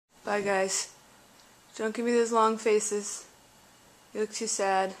Bye, guys. Don't give me those long faces. You look too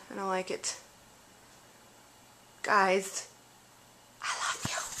sad. I don't like it. Guys, I love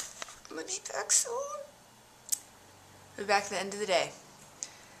you. I'm gonna be back soon. I'll be back at the end of the day.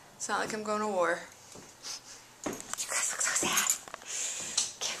 It's not like I'm going to war. You guys look so sad.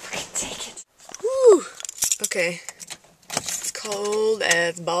 Can't fucking take it. Woo! Okay. It's cold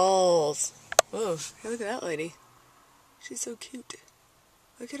as balls. Whoa, hey, look at that lady. She's so cute.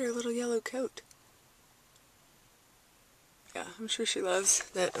 Look at her little yellow coat. Yeah, I'm sure she loves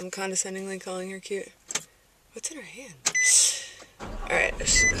that I'm condescendingly calling her cute. What's in her hand? Alright,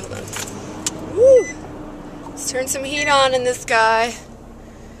 hold on. Woo! Let's turn some heat on in this guy.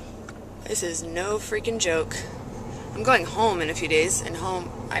 This is no freaking joke. I'm going home in a few days, and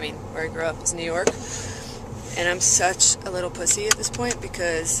home, I mean, where I grew up is New York. And I'm such a little pussy at this point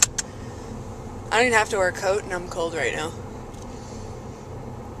because I don't even have to wear a coat and I'm cold right now.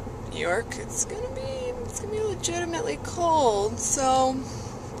 New York, it's gonna be legitimately cold, so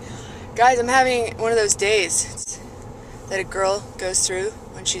guys, I'm having one of those days that a girl goes through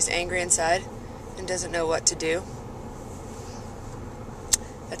when she's angry inside and doesn't know what to do.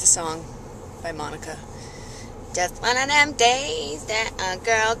 That's a song by Monica. Just one of them days that a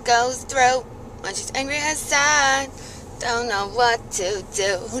girl goes through when she's angry inside, don't know what to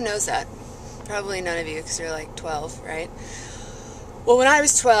do. Who knows that? Probably none of you, because you're like 12, right? Well, when I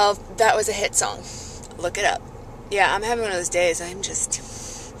was 12, that was a hit song. Look it up. Yeah, I'm having one of those days. I'm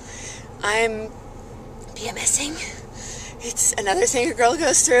PMSing. It's another thing a girl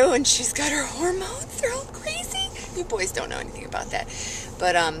goes through when she's got her hormones. They're all crazy. You boys don't know anything about that.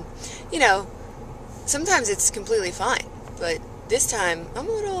 But, you know, sometimes it's completely fine. But this time, I'm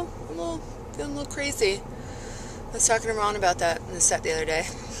feeling a little crazy. I was talking to Ron about that in the set the other day.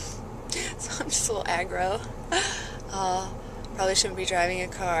 So I'm just a little aggro. Probably shouldn't be driving a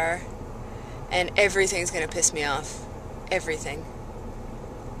car. And everything's gonna piss me off. Everything.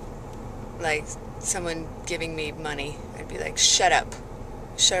 Like someone giving me money. I'd be like, shut up.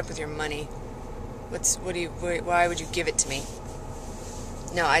 Shut up with your money. Why would you give it to me?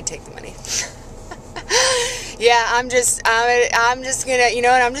 No, I'd take the money. Yeah, I'm just gonna, you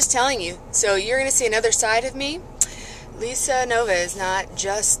know what, I'm just telling you. So you're gonna see another side of me. Lisa Nova is not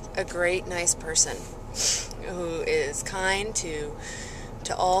just a great, nice person who is kind to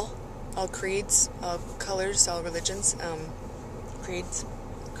all creeds, all colors, all religions, creeds,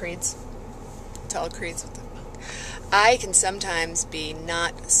 to all creeds. What the fuck? I can sometimes be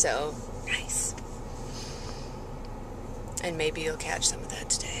not so nice. And maybe you'll catch some of that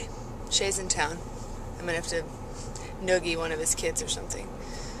today. Shay's in town. I'm gonna have to noogie one of his kids or something.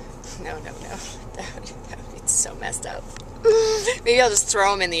 No. That would be so messed up. Maybe I'll just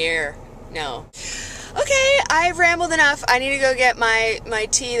throw him in the air. No. Okay, I've rambled enough. I need to go get my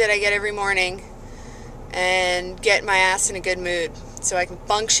tea that I get every morning and get my ass in a good mood so I can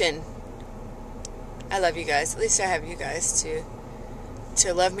function. I love you guys. At least I have you guys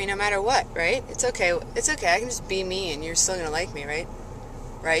to love me no matter what, right? It's okay. It's okay. I can just be me and you're still going to like me, right?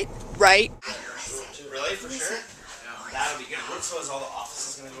 Right? Really? For sure? That'll be good. So is all the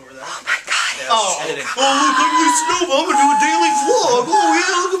offices going to go over there? Oh my god. Yeah, look at me, Snoop. I'm going to do a daily vlog. Oh,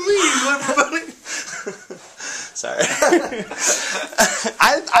 yeah, look at me. Everybody. Sorry.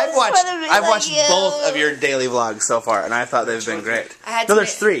 I've watched both of your daily vlogs so far, and I thought they've been great. No,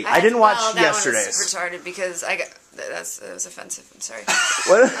 there's 3. I didn't watch yesterday's. That retarded because I got... That was offensive. I'm sorry.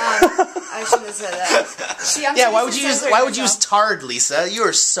 What? I shouldn't have said that. Yeah, why would you use tard, Lisa? You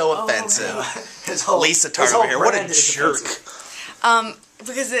are so offensive. Lisa Tard over here. What a jerk.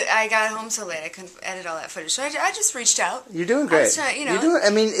 Because I got home so late, I couldn't edit all that footage. So I just reached out. You're doing great.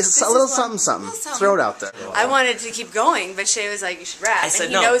 I mean, it's a little something. Throw it out there. I wanted to keep going, but Shay was like, you should rap. I said,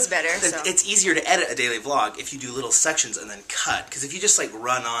 and he knows better. So. It's easier to edit a daily vlog if you do little sections and then cut. Because if you just like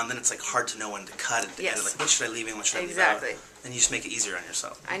run on, then it's like hard to know when to cut and to edit. Like, what should I leave in, what should I leave out? Exactly. Then you just make it easier on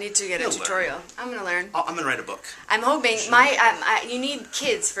yourself. I need to get a tutorial. I'm going to learn. I'm going to write a book. I'm hoping, you need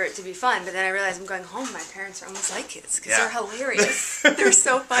kids for it to be fun, but then I realized I'm going home, my parents are almost like kids, because they're hilarious. They're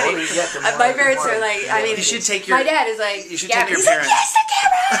so funny. My parents are like, I mean, you should take your, my dad is like, you should take your parents. Like, yes, the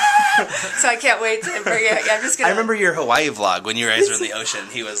camera! So I can't wait to bring it. I'm just gonna. I remember your Hawaii vlog when you guys were in the ocean.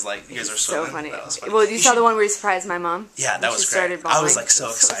 He was like, you guys were swimming. So funny. That was funny. Well, you saw the one where he surprised my mom? Yeah, that was great. I was like so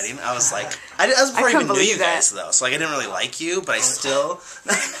exciting. I was like, that was before I even knew you guys though, so like I didn't really like you, but I still.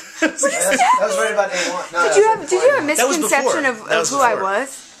 That was right about day 1. No, did you have a misconception of who I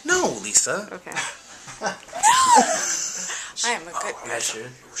was? No, Lisa. Okay. I am a good person.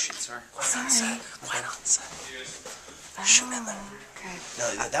 Oh shit, sorry. Quiet on set. Quiet on set. Shoot Hitler. Okay. No,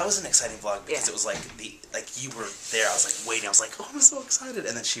 that was an exciting vlog because it was like you were there. I was like waiting. I was like, oh, I'm so excited,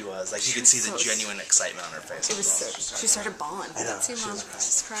 and then she was like, you could see the genuine excitement on her face. It was so. She started bawling. I know. See, Mom,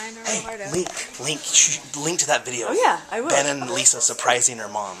 she's crying her Hey, heart out. link to that video. Oh yeah, I will. Ben and Lisa surprising her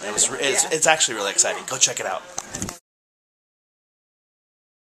mom. It's actually really exciting. Go check it out. Okay.